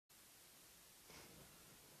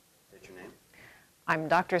I'm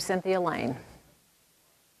Dr. Cynthia Lane.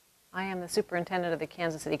 I am the superintendent of the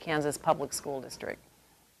Kansas City, Kansas Public School District.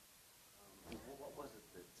 What was it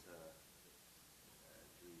that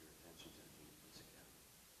drew your attention to the Junior Police Academy?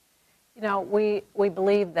 You know, we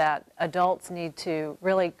believe that adults need to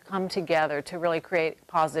really come together to really create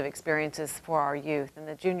positive experiences for our youth, and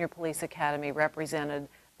the Junior Police Academy represented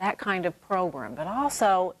that kind of program, but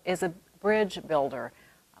also is a bridge builder,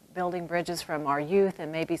 building bridges from our youth and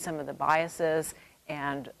maybe some of the biases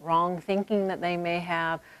and wrong thinking that they may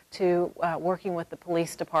have to working with the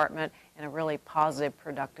police department in a really positive,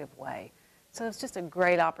 productive way. So it's just a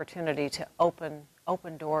great opportunity to open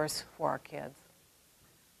doors for our kids.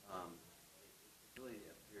 It really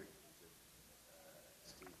appeared as if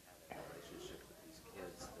Steve had a relationship with these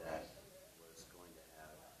kids that was going to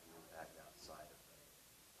have an impact outside of the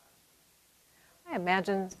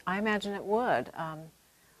classroom. I imagine it would.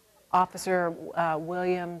 Officer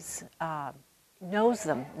Williams knows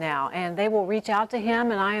them now, and they will reach out to him,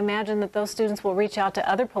 and I imagine that those students will reach out to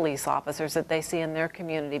other police officers that they see in their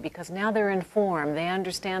community, because now they're informed. They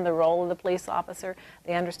understand the role of the police officer.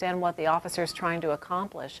 They understand what the officer is trying to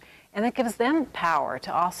accomplish, and it gives them power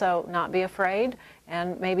to also not be afraid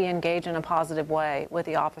and maybe engage in a positive way with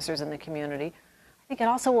the officers in the community. I think it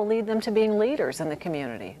also will lead them to being leaders in the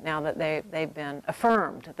community now that they've been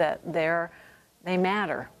affirmed that they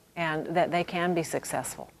matter and that they can be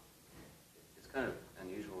successful. It's kind of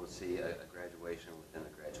unusual to see a graduation within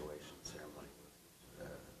a graduation ceremony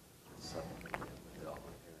with all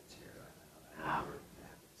the parents here. I know we're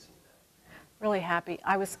happy to see that. Really happy.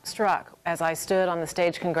 I was struck as I stood on the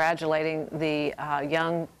stage congratulating the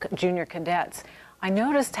young junior cadets. I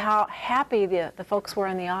noticed how happy the folks were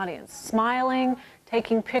in the audience, smiling,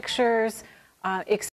 taking pictures,